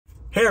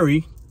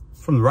Harry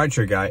from the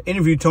RideShare Guy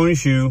interviewed Tony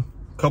Xu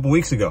a couple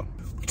weeks ago.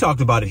 We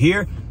talked about it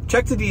here.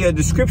 Check the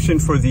description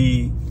for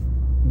the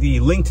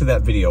link to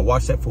that video.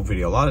 Watch that full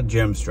video. A lot of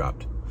gems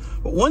dropped.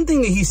 But one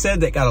thing that he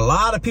said that got a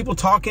lot of people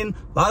talking,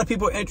 a lot of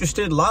people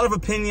interested, a lot of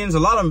opinions, a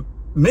lot of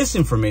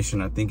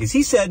misinformation, I think, is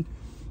he said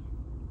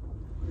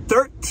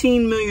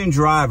 13 million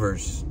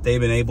drivers they've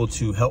been able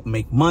to help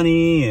make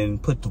money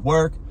and put to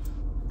work.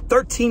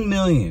 13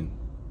 million.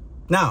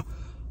 Now,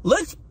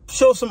 let's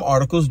show some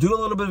articles, do a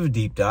little bit of a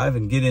deep dive,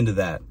 and get into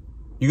that.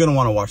 You're going to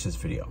want to watch this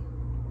video.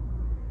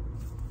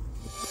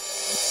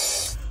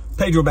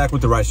 Pedro back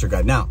with the RideShare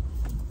Guy. Now,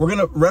 we're going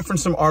to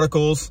reference some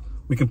articles.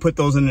 We can put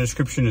those in the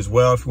description as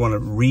well if you want to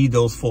read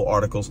those full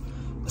articles.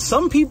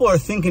 Some people are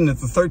thinking that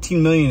the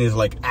 13 million is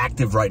like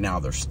active right now.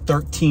 There's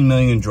 13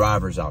 million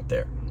drivers out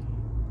there.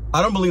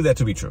 I don't believe that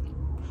to be true.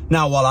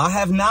 Now, while I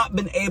have not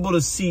been able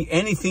to see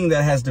anything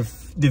that has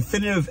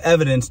definitive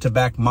evidence to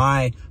back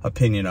my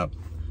opinion up,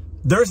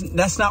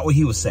 that's not what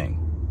he was saying.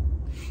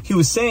 He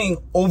was saying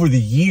over the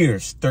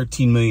years,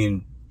 13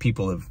 million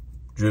people have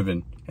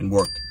driven and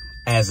worked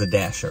as a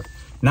dasher.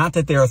 Not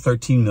that there are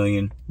 13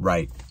 million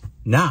right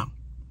now.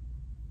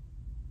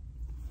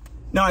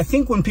 Now, I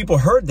think when people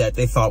heard that,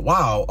 they thought,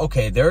 wow,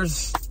 okay,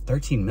 there's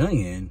 13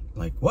 million.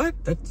 Like, what?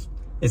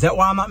 Is that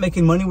why I'm not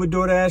making money with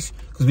DoorDash?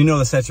 Because we know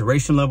the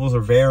saturation levels are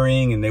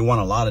varying and they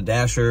want a lot of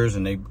dashers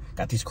and they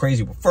got these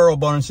crazy referral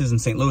bonuses in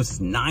St. Louis. It's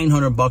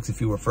 $900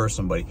 if you refer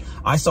somebody.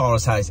 I saw it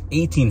as high as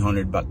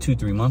 $1,800 about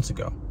 2-3 months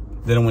ago.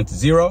 Then it went to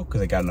zero because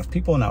they got enough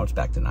people. Now it's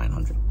back to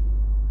 900.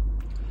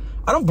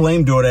 I don't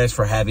blame DoorDash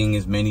for having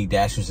as many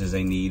dashers as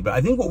they need, but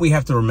I think what we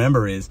have to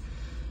remember is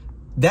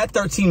that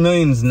 13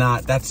 million is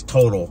not, that's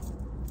total.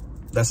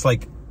 That's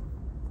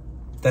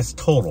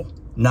total,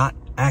 not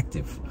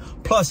active.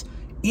 Plus,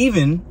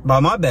 even by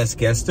my best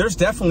guess, there's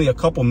definitely a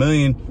couple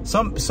million,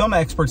 some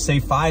experts say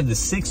 5 to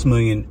 6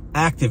 million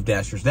active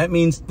dashers. That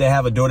means they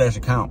have a DoorDash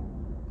account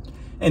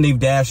and they've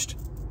dashed,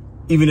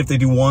 even if they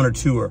do 1 or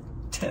 2 or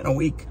 10 a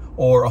week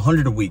or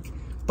 100 a week.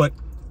 But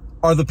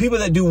are the people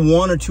that do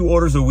 1 or 2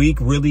 orders a week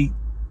really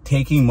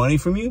taking money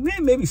from you?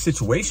 Maybe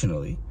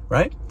situationally,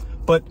 right?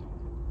 But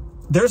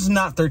there's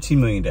not 13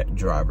 million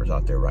drivers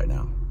out there right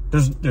now.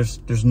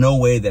 There's no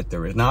way that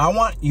there is. Now, I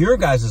want your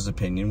guys'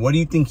 opinion. What do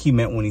you think he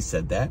meant when he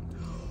said that?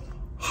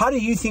 How do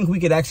you think we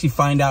could actually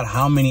find out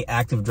how many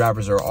active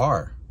drivers there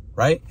are,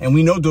 right? And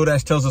we know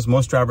DoorDash tells us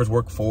most drivers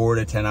work 4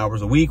 to 10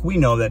 hours a week. We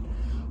know that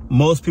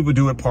most people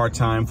do it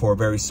part-time for a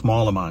very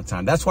small amount of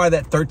time. That's why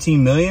that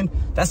 13 million,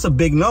 that's a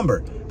big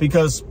number,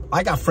 because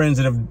I got friends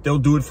that they'll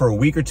do it for a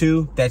week or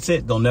 2. That's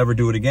it. They'll never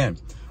do it again.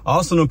 I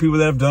also know people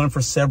that have done it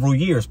for several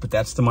years, but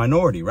that's the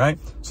minority, right?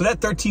 So that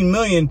 13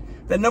 million,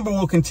 that number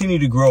will continue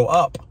to grow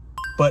up,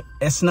 but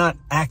it's not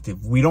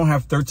active. We don't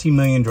have 13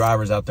 million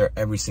drivers out there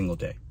every single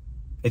day.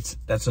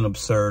 That's an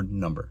absurd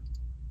number.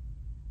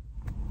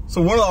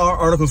 So one of our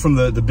articles from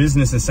the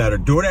Business Insider,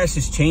 DoorDash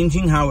is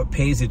changing how it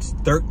pays its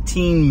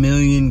 13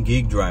 million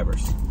gig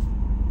drivers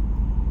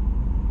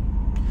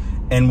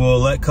and will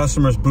let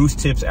customers boost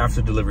tips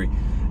after delivery.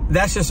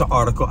 That's just an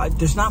article.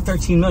 There's not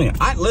 13 million.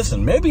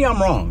 Listen, maybe I'm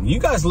wrong. You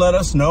guys let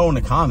us know in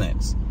the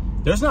comments.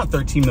 There's not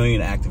 13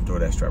 million active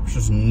DoorDash drivers.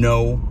 There's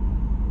no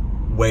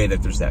way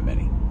that there's that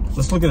many.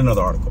 Let's look at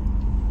another article.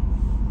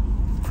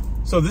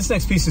 So this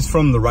next piece is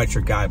from the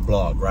RideShare Guy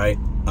blog, right?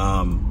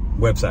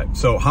 Website.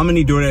 So how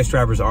many DoorDash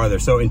drivers are there?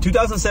 So in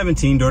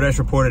 2017, DoorDash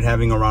reported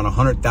having around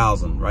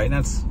 100,000, right? And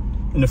that's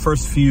in the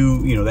first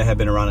few, they had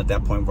been around at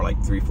that point for like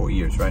 3-4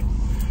 years, right?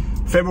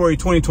 February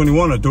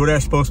 2021, a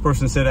DoorDash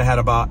spokesperson said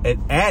it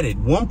added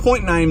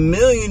 1.9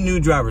 million new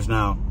drivers.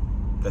 Now,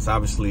 that's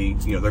obviously,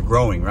 they're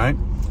growing, right?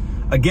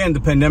 Again,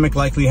 the pandemic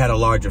likely had a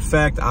large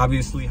effect,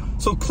 obviously.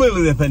 So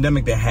clearly the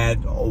pandemic, they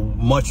had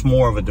much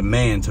more of a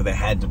demand, so they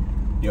had to,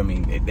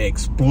 they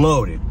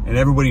exploded. And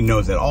everybody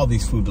knows that all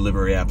these food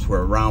delivery apps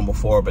were around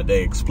before, but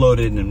they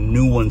exploded and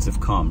new ones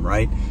have come,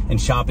 right? And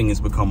shopping has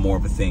become more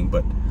of a thing.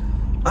 But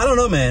I don't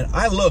know, man.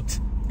 I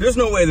looked. There's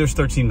no way there's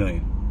 13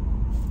 million.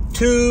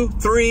 2,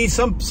 3,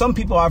 some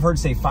people I've heard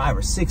say 5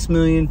 or 6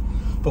 million.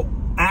 But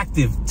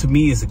active to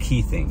me is a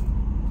key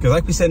thing. Because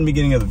like we said in the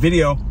beginning of the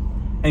video,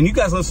 and you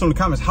guys listen in the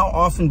comments, how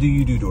often do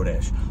you do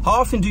DoorDash? How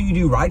often do you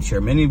do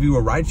rideshare? Many of you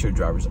are rideshare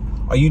drivers.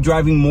 Are you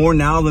driving more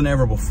now than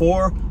ever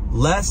before?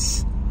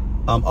 Less?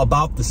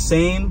 About the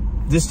same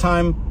this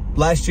time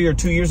last year or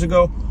 2 years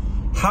ago?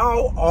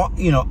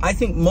 I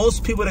think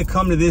most people that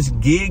come to this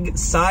gig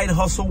side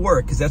hustle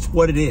work, because that's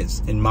what it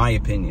is, in my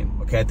opinion.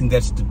 Okay, I think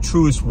that's the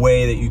truest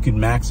way that you can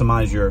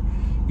maximize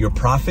your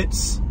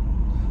profits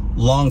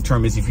long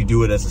term is if you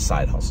do it as a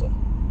side hustle,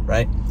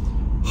 right?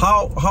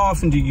 How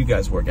often do you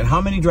guys work? And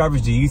how many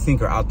drivers do you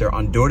think are out there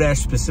on DoorDash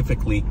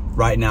specifically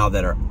right now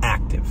that are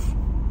active?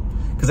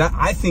 Because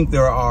I think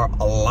there are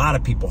a lot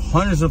of people,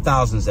 hundreds of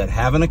thousands, that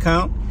have an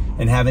account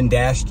and haven't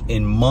dashed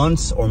in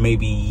months or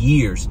maybe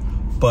years.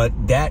 But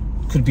that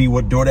could be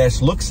what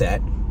DoorDash looks at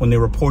when they're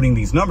reporting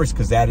these numbers,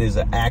 because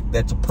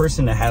that's a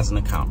person that has an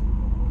account.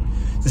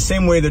 It's the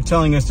same way they're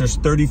telling us there's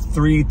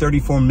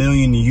 34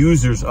 million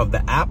users of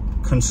the app,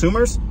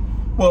 consumers.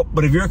 Well,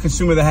 but if you're a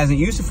consumer that hasn't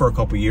used it for a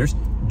couple of years,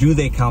 do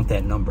they count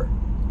that number?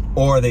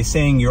 Or are they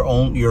saying you're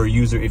a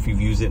user if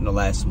you've used it in the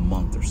last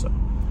month or so?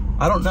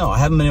 I don't know. I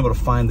haven't been able to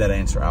find that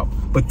answer out.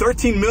 But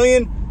 13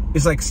 million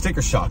is like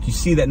sticker shock. You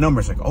see that number,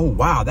 it's like, oh,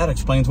 wow, that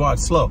explains why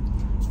it's slow.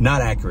 It's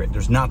not accurate.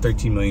 There's not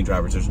 13 million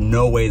drivers. There's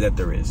no way that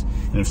there is.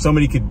 And if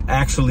somebody could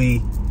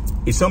actually,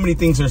 if somebody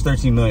thinks there's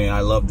 13 million,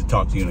 I'd love to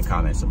talk to you in the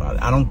comments about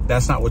it.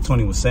 That's not what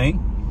Tony was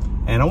saying.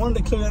 And I wanted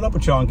to clear that up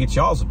with y'all and get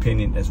y'all's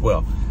opinion as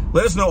well.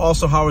 Let us know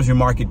also, how is your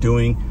market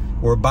doing?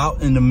 We're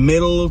about in the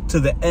middle to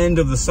the end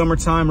of the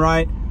summertime,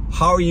 right?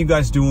 How are you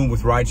guys doing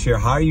with rideshare?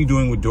 How are you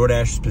doing with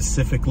DoorDash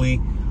specifically?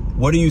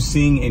 What are you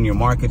seeing in your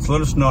markets?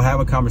 Let us know. Have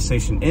a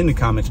conversation in the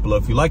comments below.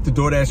 If you like the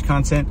DoorDash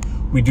content,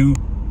 we do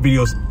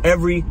videos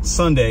every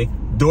Sunday,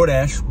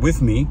 DoorDash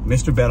with me,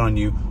 Mr. Bet on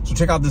You. So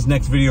check out this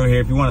next video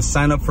here. If you want to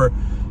sign up for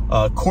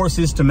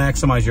courses to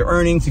maximize your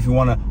earnings, if you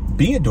want to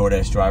be a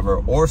DoorDash driver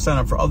or sign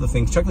up for other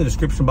things, check the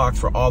description box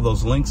for all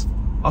those links.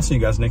 I'll see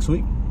you guys next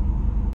week.